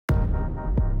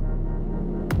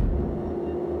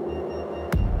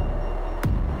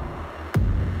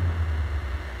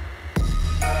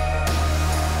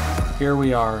Here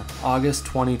we are, August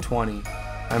 2020.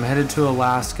 I'm headed to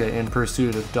Alaska in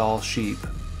pursuit of Dall sheep.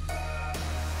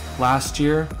 Last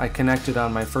year, I connected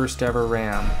on my first ever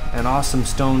ram, an awesome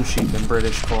stone sheep in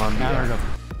British Columbia.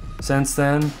 Since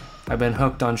then, I've been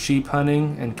hooked on sheep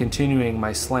hunting and continuing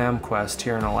my slam quest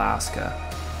here in Alaska.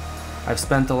 I've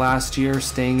spent the last year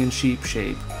staying in sheep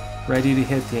shape, ready to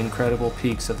hit the incredible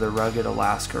peaks of the rugged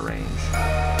Alaska range.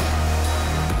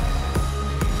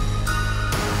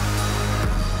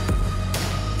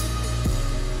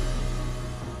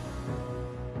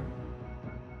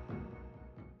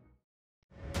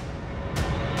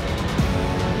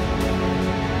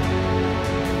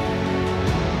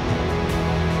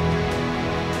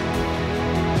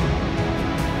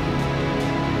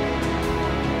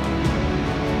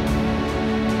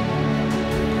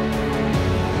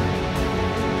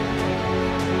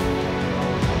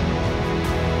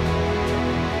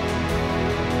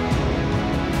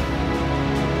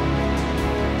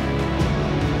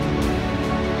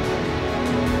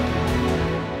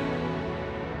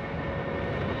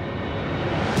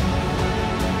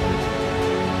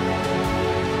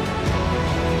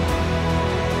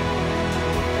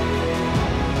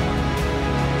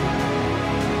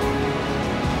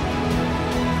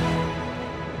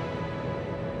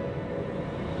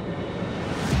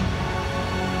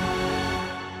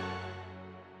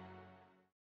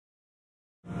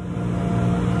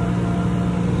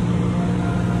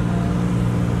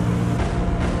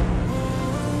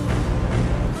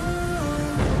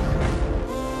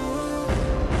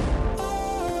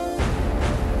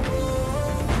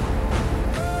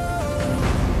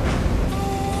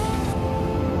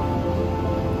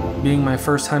 Being my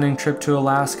first hunting trip to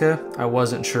Alaska, I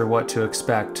wasn't sure what to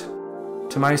expect.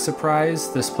 To my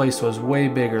surprise, this place was way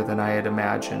bigger than I had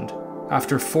imagined.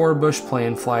 After 4 bush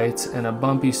plane flights and a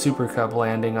bumpy Super Cub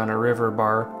landing on a river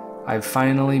bar, I've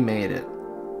finally made it.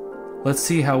 Let's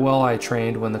see how well I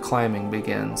trained when the climbing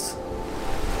begins.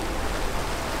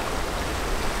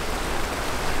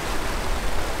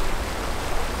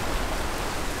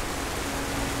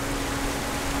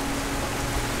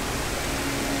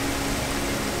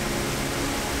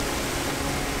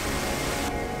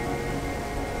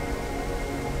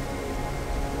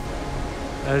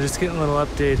 Just getting a little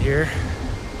update here.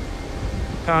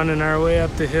 Pounding our way up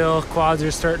the hill, quads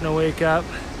are starting to wake up.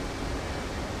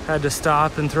 Had to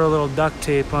stop and throw a little duct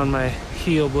tape on my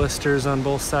heel blisters on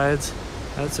both sides.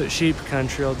 That's what sheep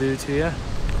country will do to you.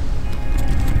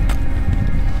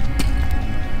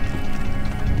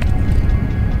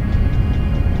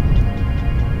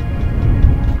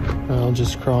 Well,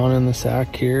 just crawling in the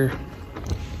sack here.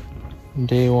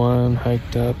 Day 1,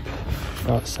 hiked up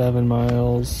about 7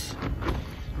 miles.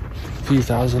 Few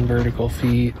thousand vertical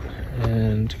feet,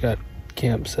 and got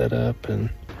camp set up and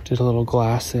did a little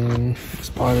glassing,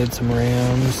 spotted some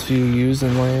rams, few ewes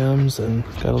and lambs, and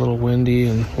got a little windy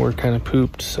and we're kind of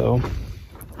pooped, so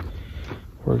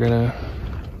we're gonna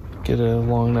get a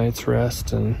long night's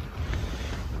rest and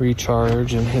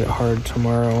recharge and hit hard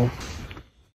tomorrow.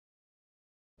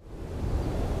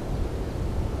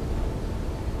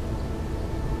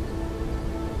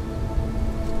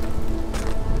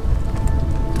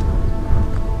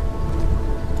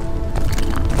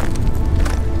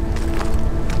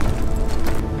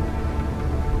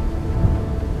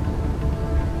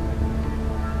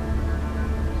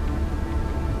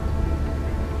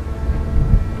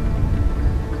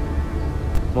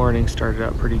 Morning started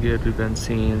out pretty good. We've been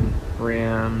seeing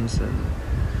rams, and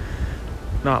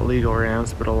not legal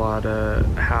rams, but a lot of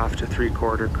 1/2 to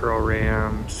 3/4 curl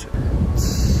rams.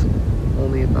 It's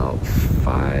only about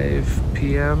 5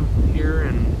 p.m. here,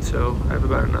 and so I have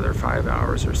about another 5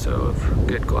 hours or so of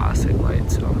good glassing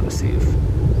light, so I'm gonna see if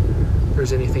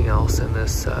there's anything else in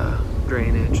this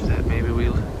drainage that maybe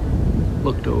we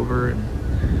looked over, and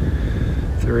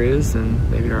if there is, then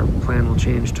maybe our plan will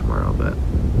change tomorrow, but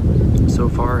so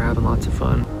far having lots of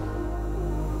fun.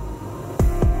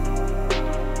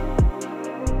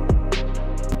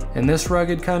 In this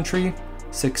rugged country,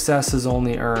 success is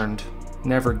only earned,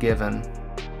 never given.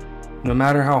 No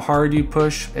matter how hard you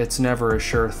push, it's never a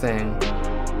sure thing.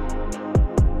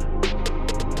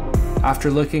 After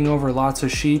looking over lots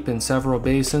of sheep in several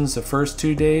basins the first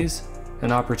 2 days,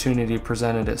 an opportunity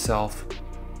presented itself.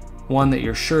 One that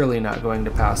you're surely not going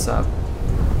to pass up.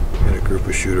 We got a group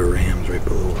of shooter rams right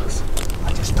below us.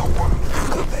 I just don't want them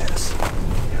to look at us.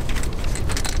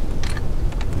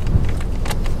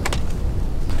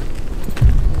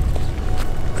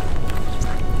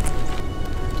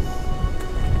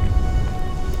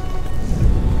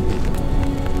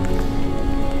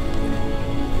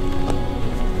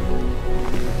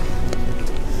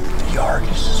 The yard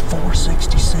is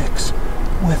 466.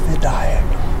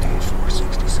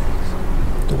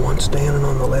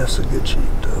 a good sheep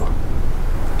though.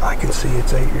 I can see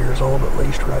it's 8 years old at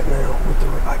least right now.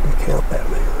 I can count that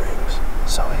many rings.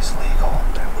 So he's legal.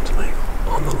 That one's legal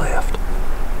on the left.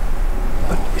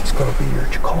 But it's gonna be your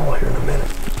call here in a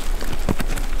minute.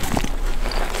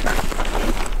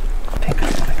 I think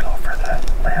I'm gonna go for the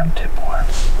lamb tip one.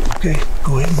 Okay,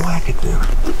 go ahead and whack it then.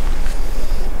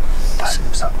 But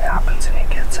if something happens and he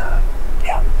gets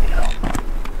yeah, you know.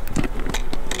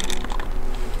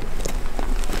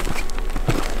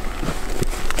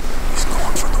 He's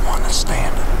going for the one that's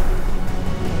standing.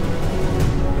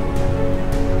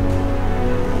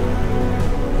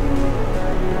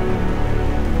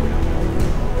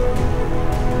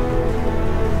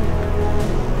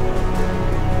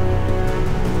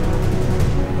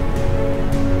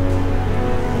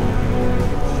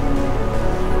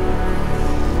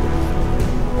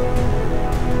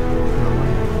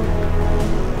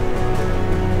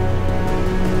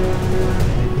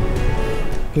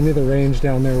 Give me the range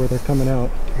down there where they're coming out.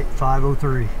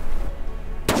 503.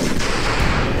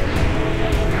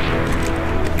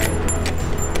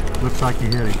 Looks like you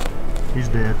hit him. He's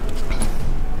dead.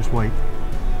 Just wait.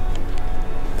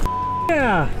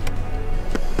 Yeah!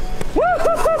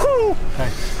 Woo-hoo-hoo-hoo!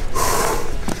 Hey.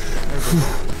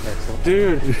 Excellent.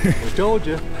 Dude, I told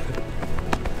you.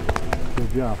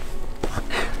 Good job.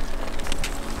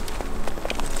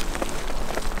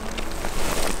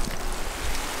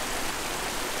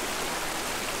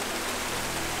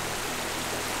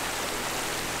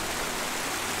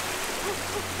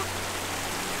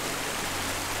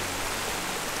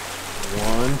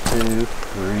 One, two,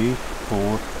 three,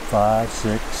 4, 5,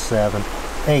 6, 7,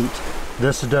 8.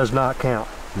 This does not count.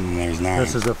 There's 9.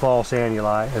 This is a false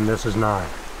annuli, and this is 9.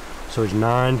 So he's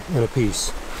 9 and a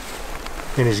piece.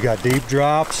 And he's got deep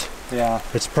drops. yeah.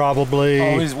 It's probably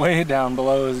Always way down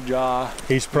below his jaw.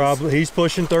 he's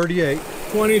pushing 38.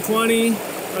 2020,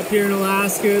 up here in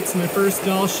Alaska. It's my first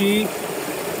Dall Sheep.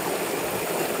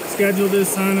 Scheduled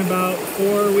this hunt about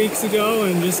 4 weeks ago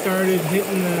and just started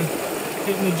hitting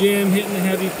the gym, hitting the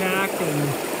heavy pack, and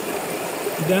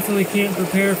definitely can't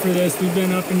prepare for this. We've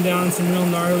been up and down some real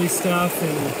gnarly stuff,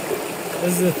 and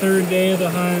this is the 3rd day of the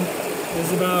hunt.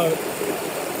 It's about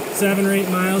 7 or 8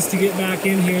 miles to get back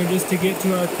in here just to get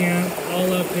to our camp,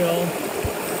 all uphill.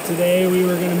 Today we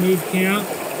were going to move camp.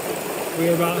 We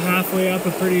were about halfway up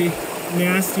a pretty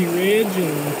nasty ridge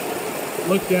and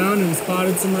looked down and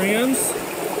spotted some rams.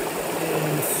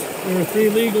 There were 3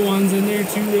 legal ones in there,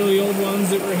 2 really old ones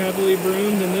that were heavily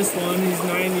broomed, and this one, he's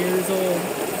 9 years old.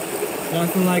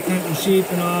 Nothing like hunting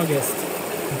sheep in August.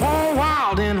 Born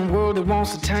wild in a world that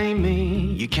wants to tame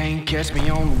me. You can't catch me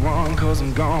on the run, cause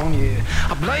I'm gone, yeah.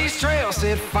 I blaze trails,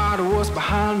 set fire to what's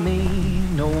behind me.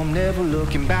 No, I'm never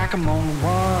looking back, I'm on the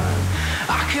run.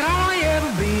 I could only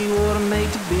ever be what I'm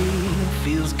made to be.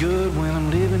 Feels good when I'm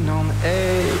living on the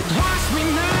edge. Watch me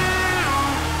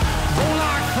now, roll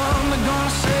like thunder, gonna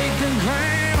shake the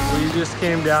ground. We just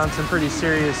came down some pretty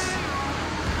serious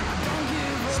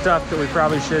stuff that we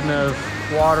probably shouldn't have.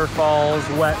 Waterfalls,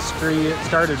 wet street, it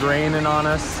started raining on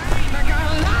us. I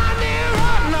got lightning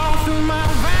running all through my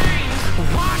veins.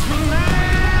 Watch me now.